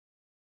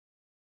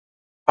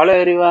Hello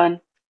everyone,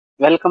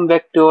 welcome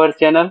back to our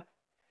channel.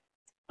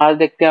 आज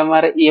देखते हैं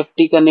हमारे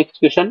ईएफटी का नेक्स्ट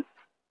क्वेश्चन।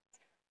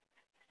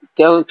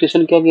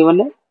 क्या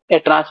गिवन है? ए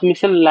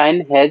transmission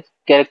line has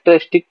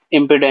characteristic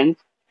impedance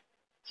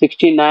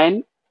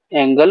 69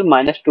 angle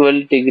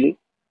 -12 degree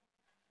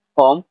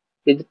Om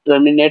is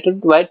terminated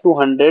bye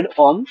 200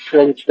 ohm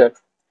resistor.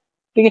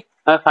 ठीक है,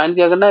 हमें फाइंड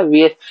क्या करना है?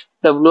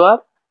 VSWR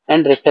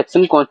and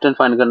reflection constant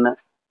find करना है।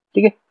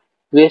 ठीक है,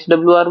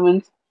 VSWR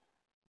means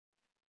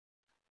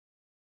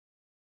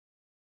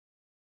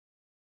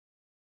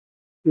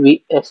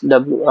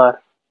VSWR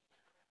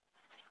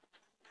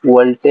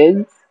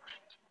voltage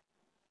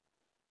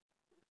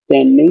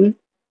standing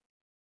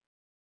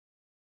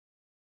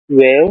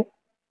wave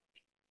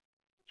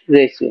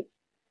ratio.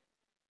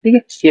 ठीक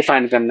है, ये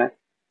फाइंड करना है।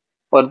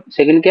 और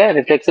सेकंड क्या है?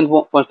 रिफ्लेक्शन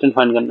कांस्टेंट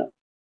फाइंड करना है।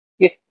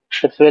 ठीक है,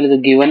 सबसे पहले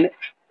जो गिवन है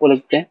वो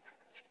लिखते हैं।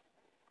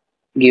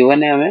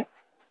 गिवन है हमें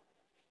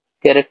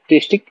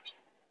characteristic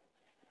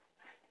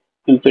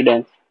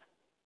impedance,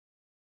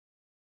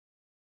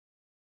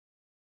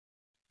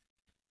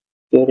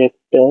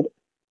 characteristic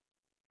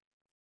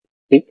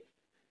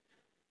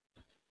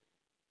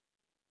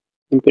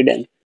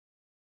impedance.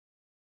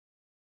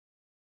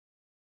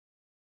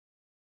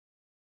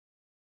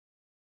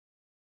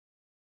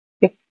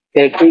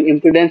 Characteristic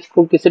impedance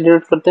को किससे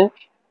डिनोट करते हैं?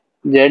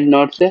 जेड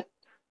नॉट से।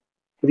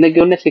 कितने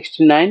गिवन है?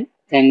 69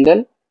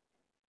 एंगल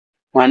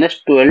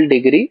 -12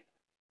 डिग्री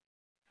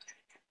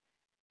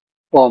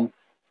ओम।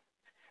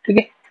 ठीक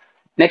है,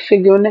 नेक्स्ट क्या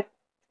गिवन है?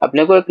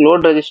 अपने को एक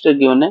लोड रजिस्टर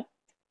गिवन है,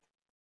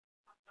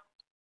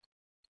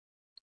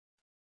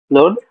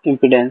 लोड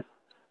इम्पीडेंस।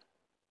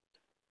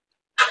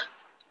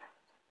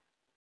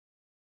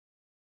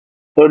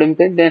 लोड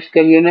इम्पीडेंस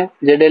क्या गिवन है?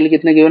 जेड एल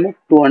कितने गिवन है?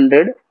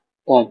 200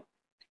 ओम।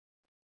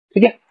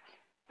 ठीक है,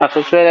 अब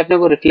सबसे पहले अपने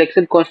को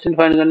रिफ्लेक्शन कांस्टेंट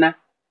फाइंड करना है।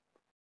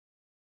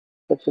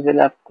 सबसे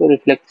पहले आपको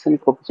reflection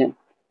coefficient,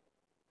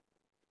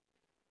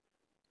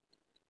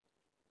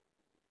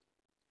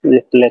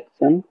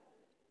 reflection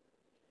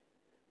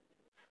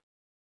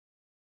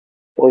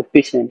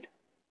coefficient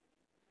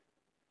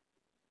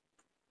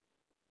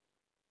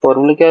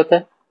formula क्या होता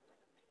है?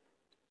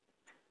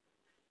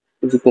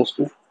 Is equal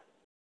to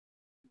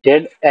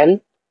Z L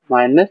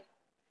minus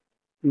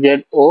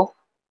Z O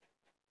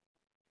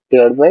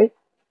divide by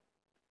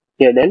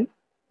Z L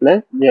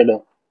plus Z O.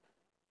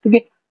 ठीक है,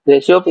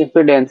 रेशियो ऑफ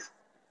इम्पीडेंस।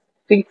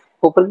 ठीक है,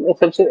 ऊपर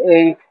सबसे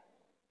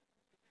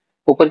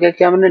ऊपर क्या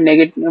किया हमने?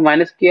 नेगेटिव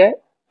माइनस किया है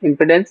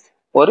इम्पीडेंस,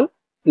 और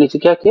नीचे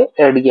क्या किया?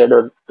 ऐड किया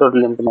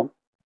टोटल इम्पीडेंस।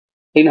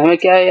 लेकिन हमें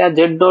क्या है, यहाँ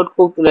जेड डॉट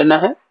को लेना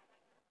है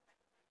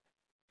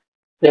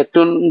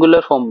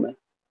रेक्टेंगुलर फॉर्म में।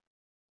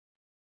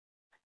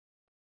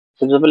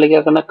 सबसे पहले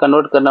क्या करना?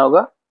 कन्वर्ट करना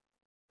होगा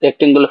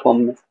रेक्टेंगुलर फॉर्म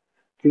में,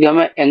 क्योंकि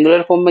हमें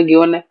एंगुलर फॉर्म में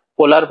गिवन है,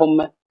 पोलर फॉर्म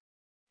में।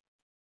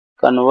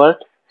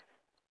 Convert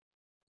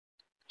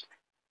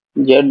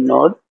Z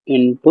not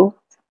into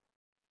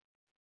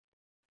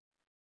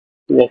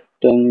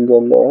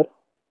rectangular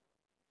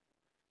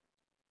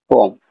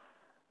form.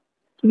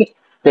 ठीक है,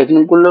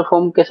 रेक्टेंगुलर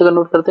फॉर्म कैसे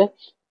कन्वर्ट करते हैं?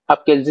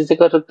 आप कैलसी से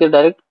कर सकते हैं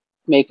डायरेक्ट।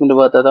 मैं एक मिनट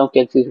बताता हूँ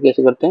कैलसी से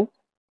कैसे करते हैं।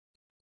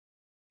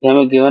 ये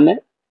हमें गिवन है।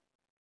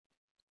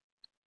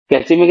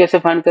 कैलसी में कैसे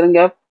फाइंड करेंगे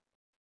आप?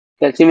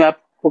 कैलसी में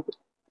आपको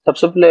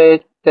सबसे पहले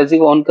कैलसी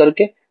को ऑन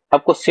करके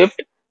आपको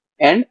शिफ्ट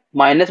एंड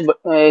माइनस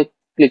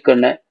क्लिक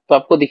करना है, तो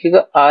आपको दिखेगा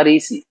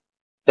REC,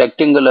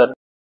 रेक्टेंगुलर।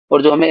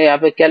 और जो हमें यहाँ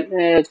पे क्या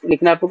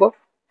लिखना है आपको?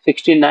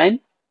 69,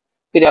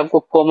 फिर आपको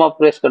कोमा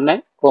प्रेस करना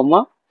है,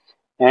 कोमा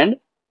एंड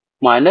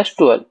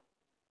 -12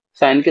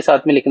 साइन के साथ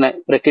में लिखना है,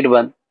 ब्रैकेट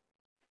बंद।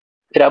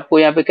 फिर आपको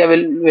यहाँ पे क्या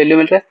वैल्यू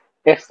मिल रहा है?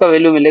 एक्स का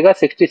वैल्यू मिलेगा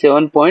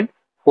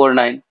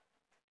 67.49।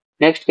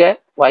 नेक्स्ट क्या है?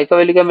 वाई का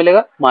वैल्यू क्या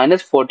मिलेगा?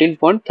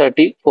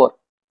 -14.34।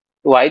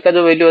 वाई का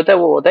जो वैल्यू होता है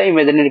वो होता है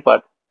इमेजिनरी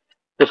पार्ट।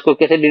 तो इसको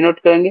कैसे डिनोट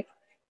करेंगे?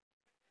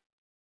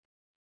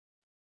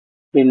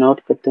 डिनोट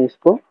करते हैं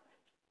इसको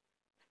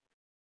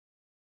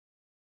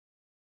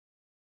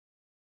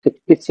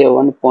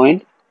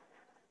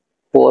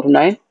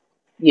 67.49,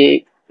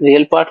 ये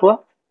रियल पार्ट हुआ,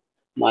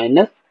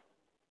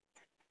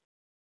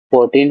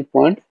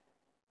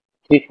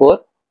 -14.34,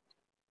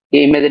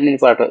 ये इमेजिनरी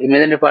पार्ट हुआ।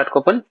 इमेजिनरी पार्ट को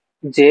अपन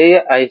जे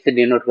या आई से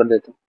डिनोट कर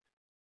देते हैं,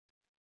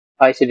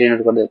 आई से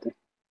डिनोट कर देते हैं।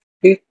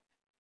 ठीक,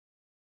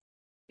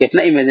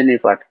 कितना? Imaginary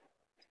part.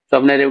 तो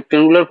हमने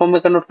रेक्टेंगुलर फॉर्म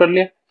में कन्वर्ट कर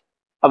लिया।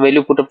 अब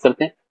वैल्यू पुटअप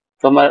करते हैं,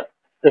 तो हमारा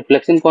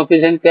रिफ्लेक्शन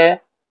कोएफिशिएंट क्या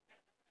है?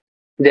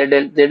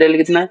 जेड एल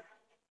कितना है?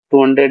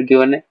 200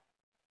 गिवन है,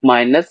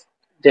 माइनस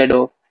जेड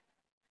ओ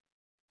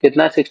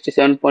कितना?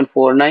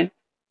 67.49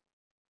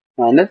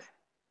 minus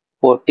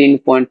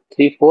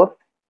 14.34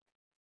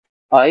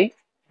 I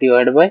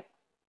divide by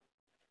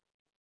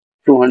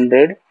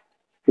 200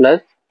 plus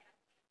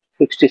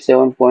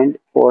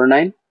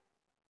 67.49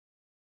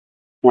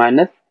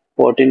 minus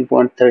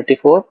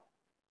 14.34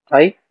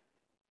 आई।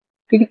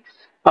 ठीक है,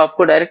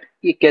 आपको डायरेक्ट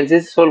ये कैलसी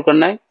से सोल्व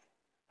करना है।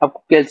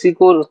 आपको कैलसी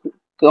को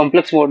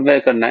कॉम्प्लेक्स मोड में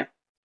करना है।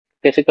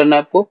 कैसे करना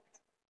है आपको?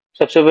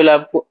 सबसे पहले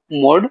आपको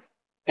mode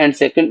and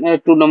second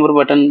 2 number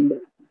button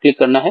click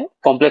करना है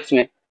कॉम्प्लेक्स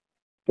में।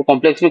 तो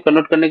कॉम्प्लेक्स में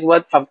कन्वर्ट करने के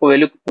बाद आपको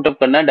वैल्यू पुटअप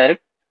करना है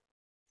डायरेक्ट।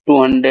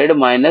 200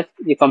 माइनस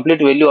ये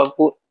कंप्लीट वैल्यू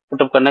आपको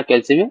पुटअप करना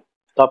कैलसी में,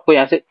 तो आपको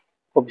यहाँ से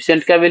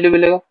कोफिशिएंट क्या वैल्यू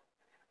मिलेगा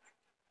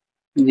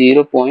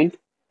 0 पॉइंट।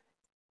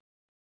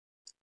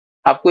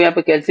 आपको यहाँ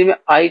पे कैलसी में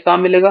आई कहाँ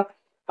मिलेगा,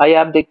 आई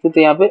आप देखते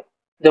थे यहाँ पे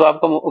जब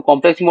आपका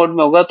कॉम्प्लेक्स मोड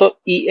में होगा तो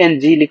ई एन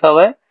जी लिखा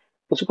हुआ है,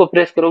 उसको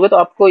प्रेस करोगे तो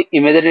आपको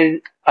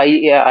इमेजिनरी आई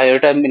या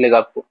आयोटा मिलेगा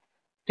आपको।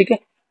 ठीक है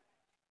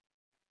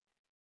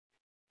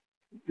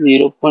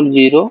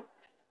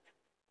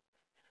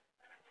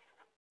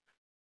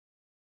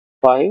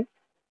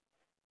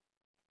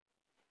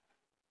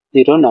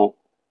 0.0509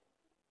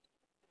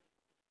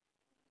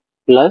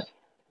 प्लस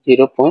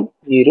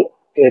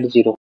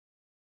 0.080।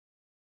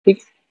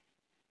 ठीक,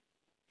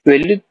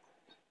 वैल्यू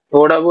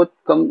थोड़ा बहुत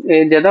कम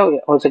ज्यादा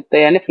हो सकता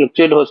है, यानी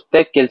फ्लक्चुएट हो सकता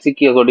है कैलसी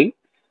की अकॉर्डिंग।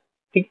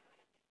 ठीक,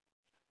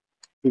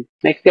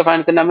 नेक्स्ट क्या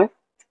फाइंड करना है,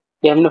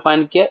 ये हमने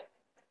फाइंड किया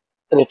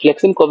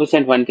रिफ्लेक्शन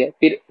कोएफिशिएंट फाइंड किया,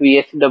 फिर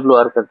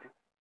VSWR करते हैं।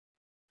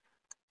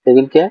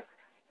 सेकंड क्या है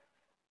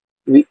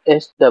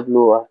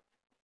VSWR,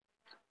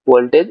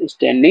 voltage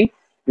standing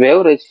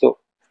wave ratio.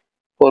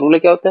 Formula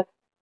क्या होता है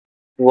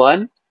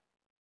 1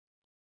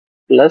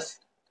 plus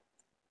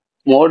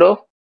mode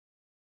of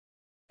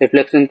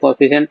reflection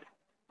coefficient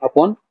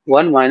upon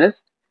 1 minus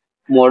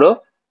mode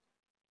of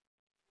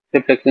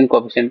reflection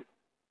coefficient.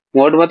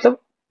 Mode मतलब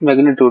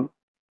मैग्नीट्यूड,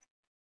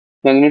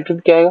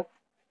 मैग्नीट्यूड क्या आएगा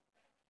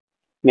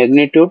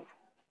मैग्नीट्यूड,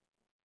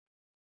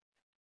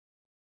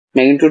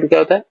 मैग्नीट्यूड क्या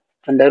होता है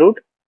under root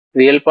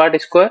real part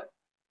square,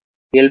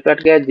 real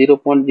part क्या है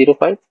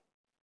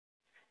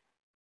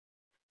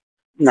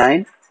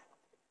 0.059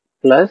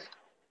 प्लस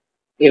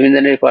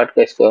इमेजिनरी पार्ट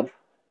का स्क्वायर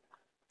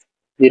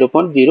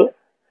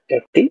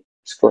 0.080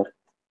 स्क्वायर।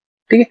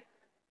 ठीक है,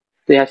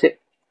 तो यहाँ से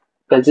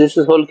कैलकुलेशन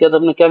से सोल्व किया तो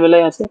हमने क्या मिला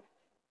यहाँ से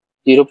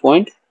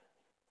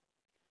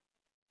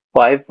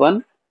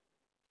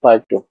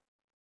 0.5152।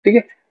 ठीक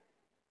है,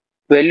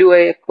 वैल्यू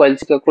है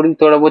क्वालिटी के अकॉर्डिंग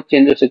थोड़ा बहुत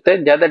चेंज हो सकता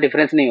है, ज्यादा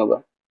डिफरेंस नहीं होगा।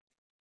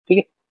 ठीक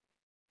है,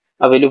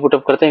 अब वैल्यू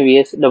पुटअप करते हैं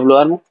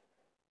VSWR में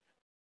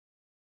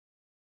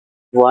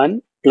 1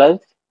 प्लस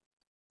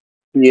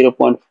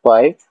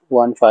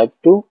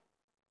 0.5152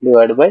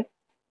 डिवाइड बाई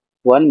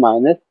 1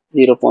 माइनस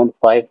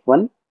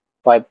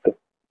 0.5152।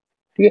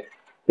 ठीक है,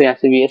 तो यहाँ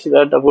से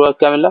VSWR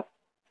क्या मिला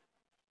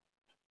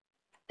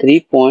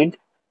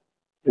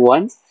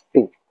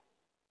 3.12,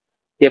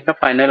 ये अपना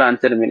फाइनल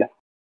आंसर मिला।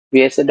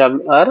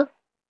 VSWR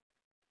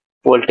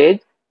voltage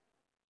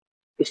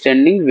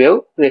standing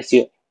wave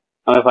ratio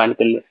हमें फाइंड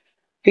कर लिया।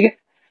 ठीक है,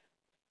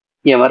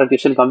 ये हमारा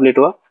क्वेश्चन कंप्लीट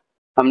हुआ,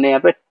 हमने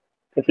यहाँ पे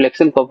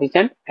reflection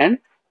coefficient and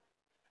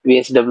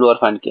VSWR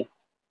find किया।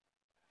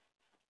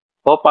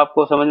 होप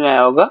आपको समझ में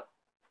आया होगा।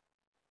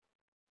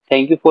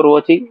 थैंक यू फॉर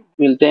वॉचिंग,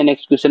 मिलते हैं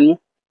नेक्स्ट क्वेश्चन में,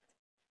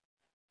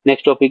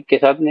 नेक्स्ट टॉपिक के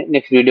साथ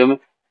नेक्स्ट वीडियो में।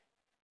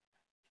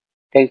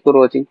 Thanks for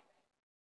watching.